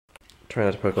Try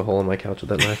not to poke a hole in my couch with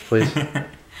that knife, please.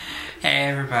 Hey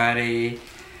everybody,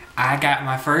 I got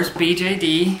my first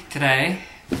BJD today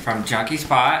from Junkie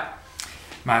Spot.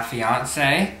 My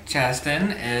fiance,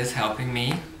 Justin, is helping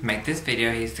me make this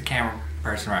video. He's the camera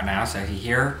person right now, so if you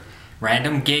hear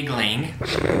random giggling,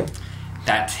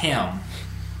 that's him.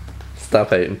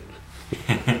 Stop hating.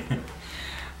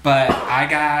 But I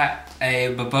got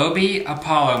a Bobobi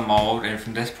Apollo mold, and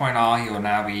from this point on, he will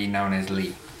now be known as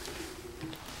Lee.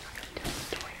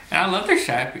 And I love their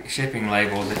shipping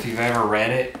labels. If you've ever read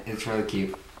it, it's really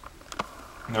cute.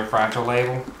 Their fragile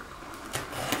label.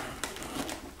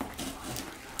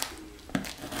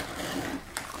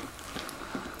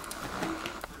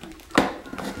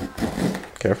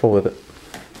 Careful with it.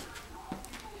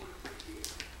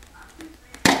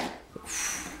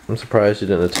 I'm surprised you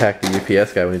didn't attack the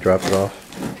UPS guy when he dropped it off.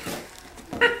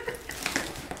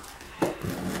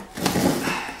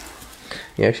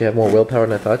 You actually have more willpower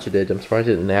than I thought you did. I'm surprised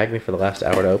you didn't nag me for the last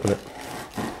hour to open it.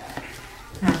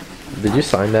 Did you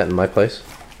sign that in my place?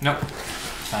 Nope.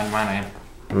 Signed my name.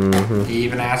 Mm-hmm. He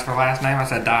even asked for last name. I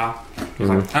said Dial. He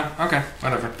was like, oh, okay,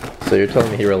 whatever. So you're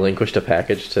telling me he relinquished a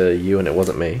package to you and it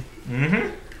wasn't me? Mm-hmm.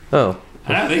 Oh.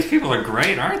 I know, these people are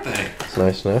great, aren't they? It's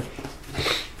nice to know.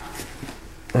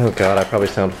 Oh god, I probably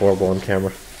sound horrible on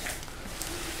camera.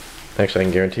 Actually, I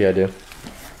can guarantee I do.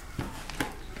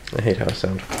 I hate how I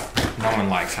sound. No one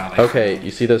likes how they Okay, you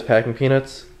see those packing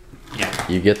peanuts? Yeah.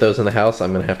 You get those in the house,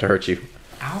 I'm gonna have to hurt you.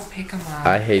 I'll pick them up.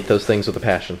 I hate those things with a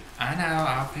passion. I know,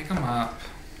 I'll pick them up.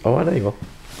 Oh, I know you will.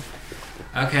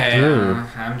 Okay,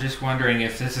 I'm just wondering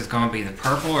if this is going to be the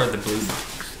purple or the blue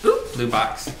box. Oop, blue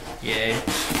box. Yay.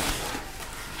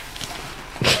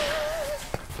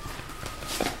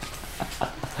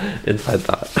 Inside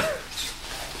thought.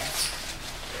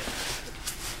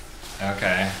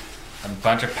 Okay. A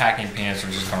bunch of packing peanuts are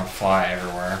just going to fly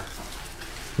everywhere.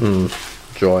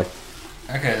 Joy.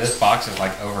 Okay, this box is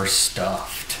like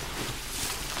overstuffed.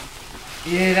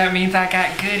 Yeah, that means I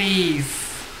got goodies.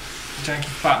 Junkie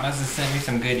Spot must have sent me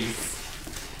some goodies.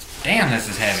 Damn, this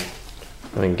is heavy.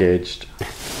 I'm engaged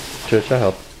to a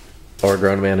child. Or a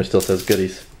grown man who still says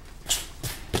goodies.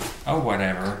 Oh,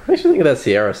 whatever. Makes me think of that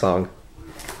Sierra song.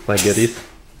 My goodies.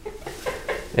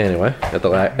 Anyway, at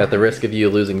the risk of you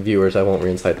losing viewers, I won't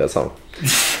reincite that song.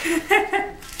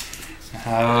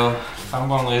 Oh, if I'm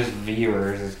going to lose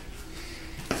viewers,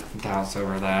 doubts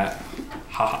over that.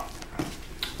 Ha.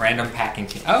 Random packing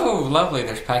peanuts. Oh, lovely.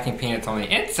 There's packing peanuts on the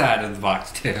inside of the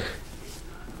box, too.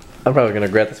 I'm probably going to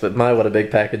regret this, but my, what a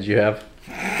big package you have.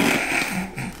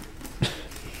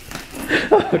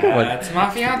 That's my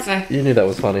fiance. You knew that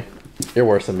was funny. You're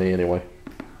worse than me anyway.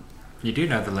 You do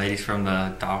know the ladies from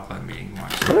the dog club meeting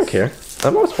watch this. I don't care.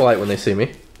 I'm always polite when they see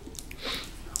me.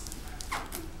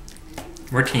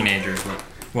 We're teenagers.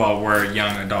 Well, we're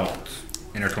young adults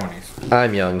in our 20s.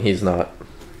 I'm young, he's not.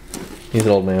 He's an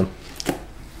old man.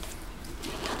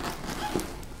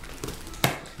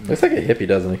 Looks like a hippie,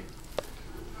 doesn't he?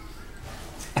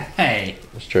 Hey.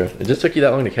 That's true. It just took you that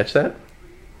long to catch that?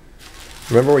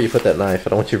 Remember where you put that knife. I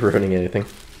don't want you ruining anything.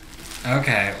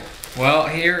 Okay. Well,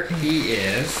 here he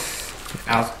is.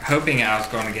 I was hoping I was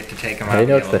going to get to take him out. How do you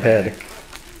know it's the head? Bag.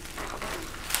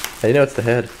 How do you know it's the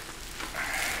head?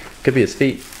 Could be his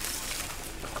feet.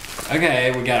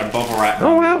 Okay, we got a bubble wrap.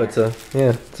 Oh wow, it's a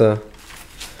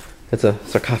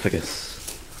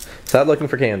sarcophagus. Sad looking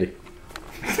for candy.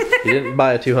 You didn't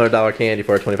buy a $200 candy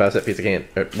for a 25-cent piece of candy.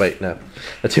 Wait, no.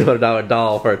 A $200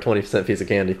 doll for a 20-cent piece of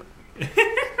candy.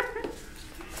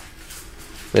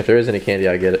 If there is any candy,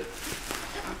 I get it.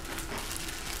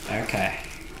 Okay.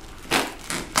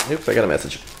 Oops, I got a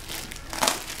message.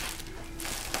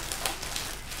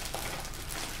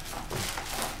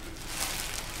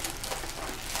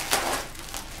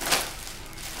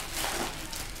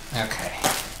 Okay.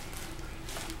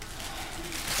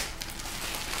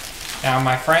 Now,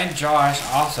 my friend Josh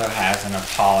also has an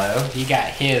Apollo. He got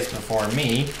his before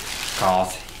me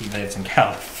because he lives in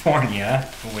California,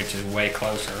 which is way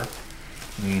closer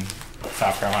than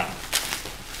South Carolina.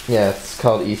 Yeah, it's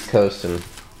called East Coast and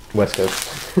West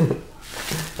Coast.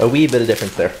 A wee bit of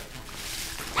difference there.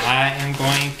 I am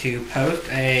going to post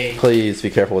Please be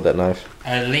careful with that knife.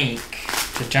 a link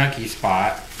to Junkie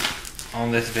Spot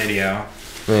on this video.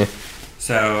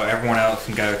 So everyone else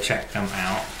can go check them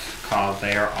out because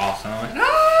they are awesome. And,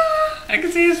 I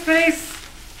can see his face.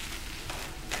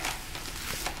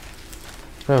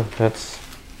 Oh, that's...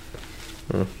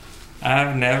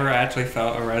 I've never actually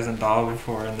felt a resin doll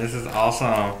before, and this is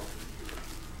awesome.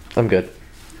 I'm good.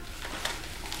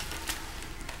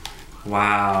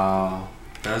 Wow.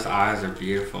 Those eyes are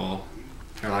beautiful.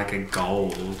 They're like a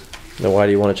gold. Now why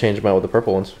do you want to change them out with the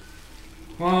purple ones?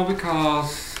 Well,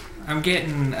 because I'm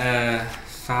getting a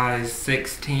size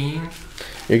 16,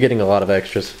 You're getting a lot of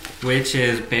extras. which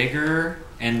is bigger,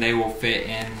 and they will fit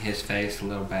in his face a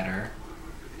little better.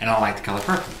 And I like the color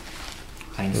purple.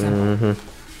 Plain and simple.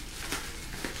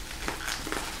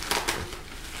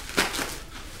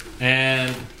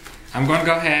 And I'm going to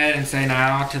go ahead and say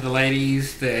now to the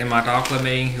ladies that in my dog club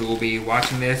meeting who will be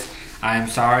watching this, I am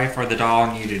sorry for the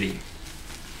doll nudity.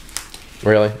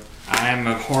 Really? I am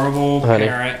a horrible Honey.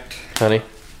 parent. Honey,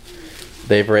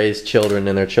 they've raised children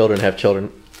and their children have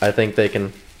children. I think they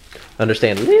can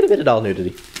understand a little bit of doll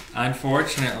nudity.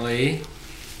 Unfortunately,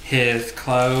 his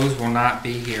clothes will not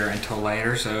be here until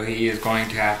later, so he is going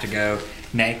to have to go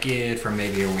naked for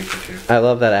maybe a week or two. I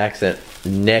love that accent.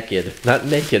 Naked. Not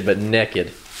naked, but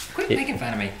naked. Quit making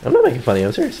fun of me. I'm not making fun of you,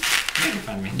 I'm serious. You're making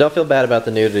fun of me. Don't feel bad about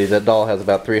the nudity. That doll has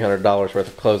about $300 worth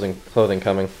of clothing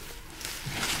coming.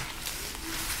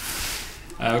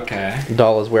 Okay. The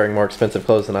doll is wearing more expensive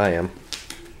clothes than I am.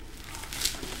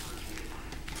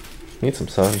 Need some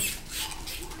sun.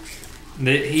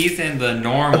 He's in the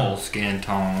normal skin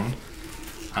tone.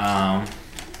 Wow.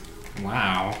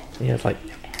 Yeah, it's like,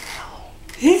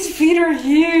 His feet are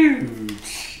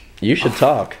huge. you should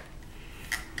talk.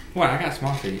 What? I got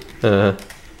small feet.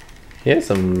 Yeah,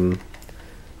 some.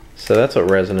 So that's what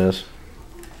resin is.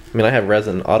 I mean, I have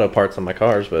resin auto parts on my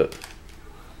cars, but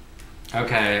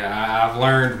Okay, I've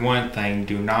learned one thing.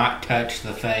 Do not touch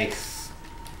the face.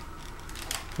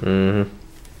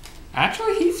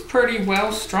 Actually, he's pretty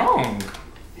well strong.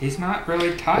 He's not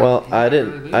really tight. well, He's I not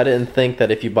didn't. really I loose. didn't think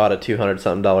that if you bought a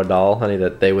 $200-something doll, honey,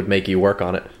 that they would make you work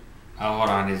on it. Oh, hold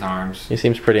on, his arms. He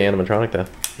seems pretty animatronic, though.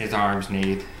 His arms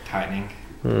need tightening.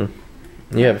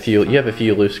 You have a few. You have a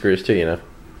few loose screws too, you know.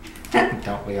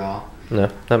 Don't we all? No,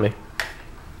 not me.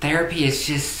 Therapy is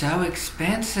just so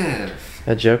expensive.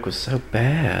 That joke was so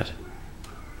bad.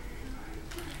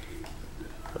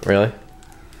 Really?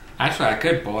 Actually, I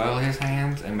could boil his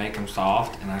hands and make them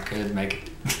soft, and I could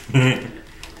make it.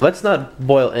 Let's not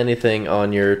boil anything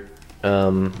on your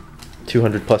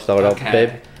 $200+ doll, Okay. babe.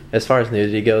 As far as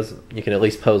nudity goes, you can at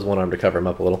least pose one arm to cover him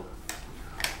up a little.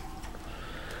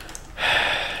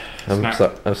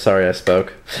 I'm sorry I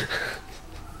spoke.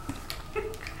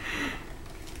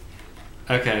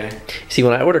 Okay, See,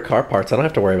 when I order car parts, I don't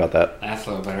have to worry about that. that's a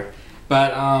little better.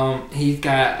 But he's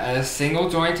got a single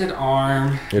jointed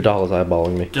arm, Your doll is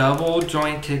eyeballing me. double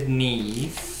jointed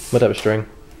knees, What type of string?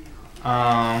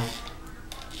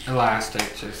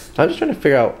 elastic. Just I'm just trying to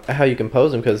figure out how you can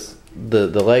pose them because the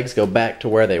legs go back to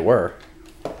where they were.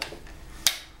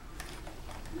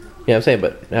 Yeah, I'm saying,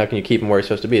 but how can you keep them where you're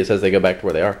supposed to be? It says they go back to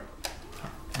where they are.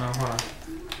 hold on.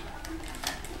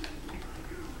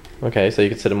 Okay, so you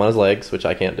can sit him on his legs, which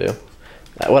I can't do.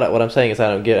 What I'm saying is I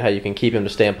don't get how you can keep him to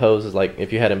stand poses like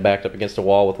if you had him backed up against a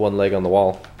wall with one leg on the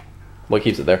wall. What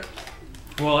keeps it there?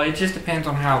 Well, it just depends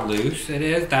on how loose it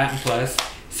is. That and plus,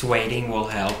 sueding will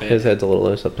help it. His head's a little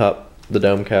loose up top, the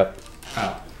dome cap.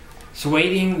 Oh,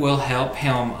 sueding will help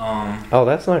him. Oh,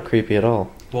 that's not creepy at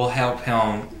all. Will help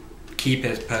him keep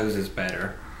his poses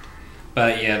better.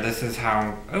 But yeah, this is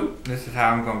how. This is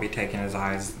how I'm going to be taking his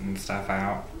eyes and stuff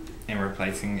out and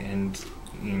replacing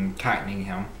and tightening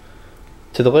him.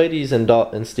 To the ladies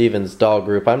in Steven's doll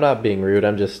group, I'm not being rude.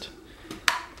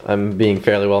 I'm being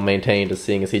fairly well maintained, as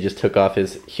seeing as he just took off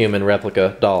his human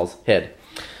replica doll's head.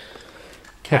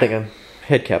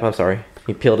 Head cap. I'm sorry.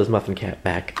 He peeled his muffin cap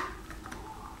back.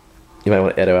 You might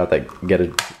want to edit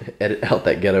out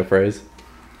that ghetto phrase.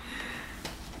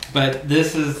 But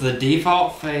this is the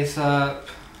default face up,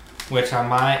 which I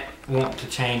might want to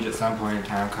change at some point in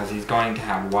time because he's going to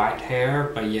have white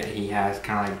hair, but yet he has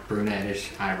kind of like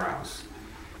brunettish eyebrows.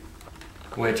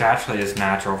 Which actually is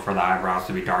natural for the eyebrows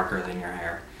to be darker than your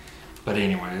hair. But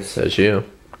anyways. Says you.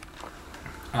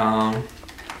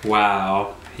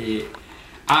 Wow.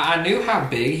 I knew how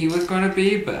big he was going to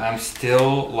be, but I'm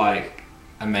still like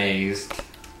amazed.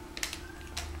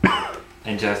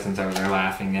 And Justin's over there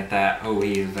laughing at that. Oh,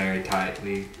 he is very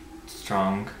tightly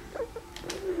strong.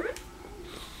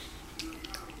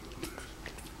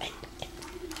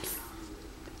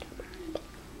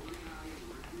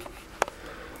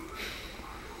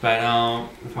 But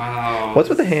wow. What's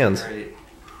with the hands? Great.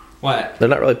 What? They're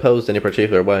not really posed any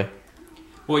particular way.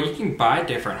 Well, you can buy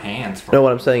different hands for. No,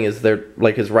 what I'm saying is they're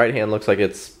like his right hand looks like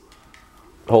it's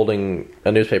holding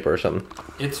a newspaper or something.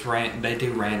 They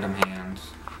do random hands.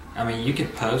 I mean, you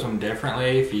could pose them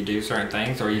differently if you do certain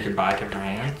things, or you could buy different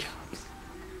hands.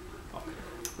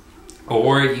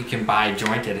 Or you can buy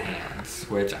jointed hands,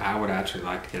 which I would actually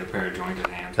like to get a pair of jointed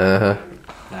hands.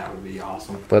 That would be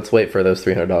awesome. Let's wait for those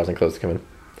 $300 in clothes to come in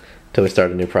till we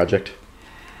start a new project.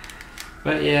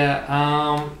 But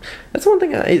yeah, That's one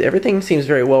thing. Everything seems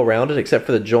very well rounded except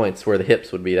for the joints where the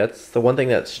hips would be. That's the one thing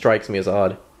that strikes me as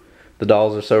odd. The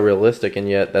dolls are so realistic, and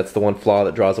yet that's the one flaw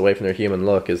that draws away from their human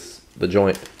look is the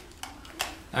joint.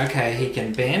 okay, he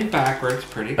can bend backwards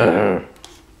pretty good.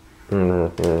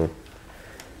 To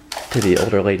the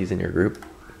older ladies in your group.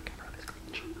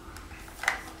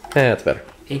 That's better.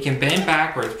 He can bend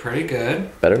backwards pretty good.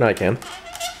 Better than I can.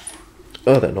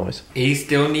 Oh, that noise. He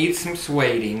still needs some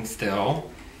sueding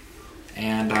still.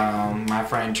 And my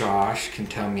friend Josh can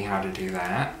tell me how to do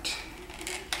that.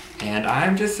 And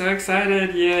I'm just so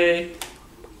excited, yay.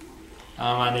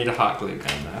 I need a hot glue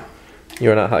gun though.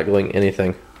 You're not hot gluing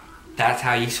anything. That's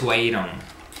how you suede them.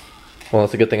 Well,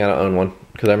 it's a good thing I don't own one.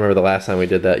 Because I remember the last time we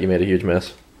did that, you made a huge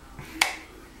mess.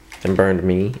 And burned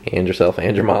me and yourself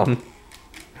and your mom.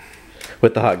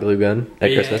 With the hot glue gun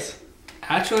at Christmas.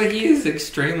 Actually, he is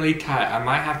extremely tight. I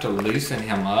might have to loosen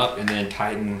him up and then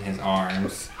tighten his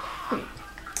arms.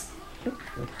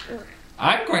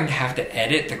 I'm going to have to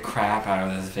edit the crap out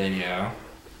of this video.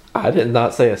 I did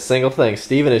not say a single thing.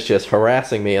 Steven is just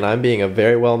harassing me and I'm being a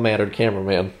very well-mannered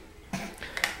cameraman.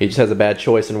 He just has a bad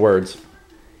choice in words.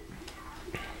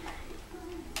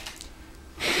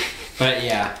 But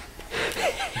yeah.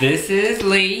 This is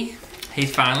Lee.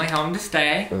 He's finally home to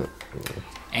stay.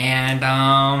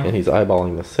 And he's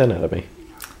eyeballing the sin out of me.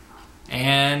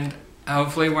 And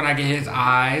hopefully when I get his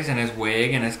eyes and his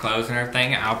wig and his clothes and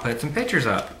everything, I'll put some pictures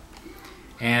up.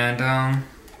 And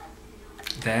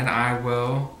then I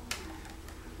will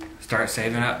start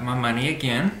saving up my money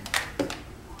again.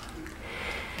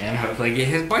 And hopefully get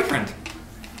his boyfriend.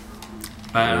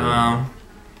 But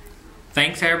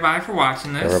thanks everybody for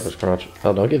watching this.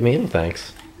 Oh, don't give me any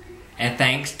thanks. And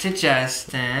thanks to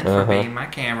Justin for being my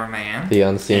cameraman. The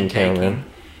unseen and cameraman.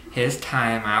 His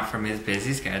time out from his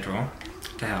busy schedule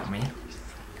to help me.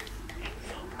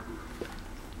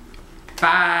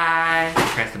 Bye.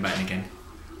 Press the button again.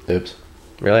 Oops.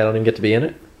 Really? I don't even get to be in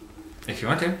it? If you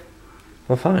want to.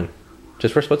 Well, fine.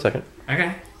 Just for a split second.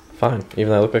 Okay. Fine. Even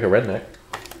though I look like a redneck.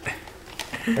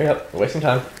 Hurry up. We're wasting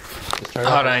time. Just turn it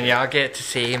Hold off. on, y'all get to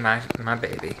see my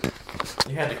baby.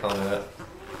 You had to call me that.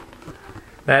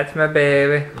 That's my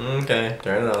baby. Okay.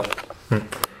 Turn it off.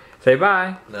 Say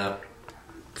bye. No.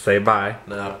 Say bye.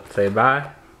 No. Say bye.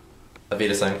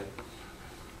 Avita sing.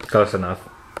 Close enough.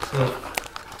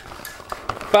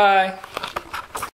 Bye.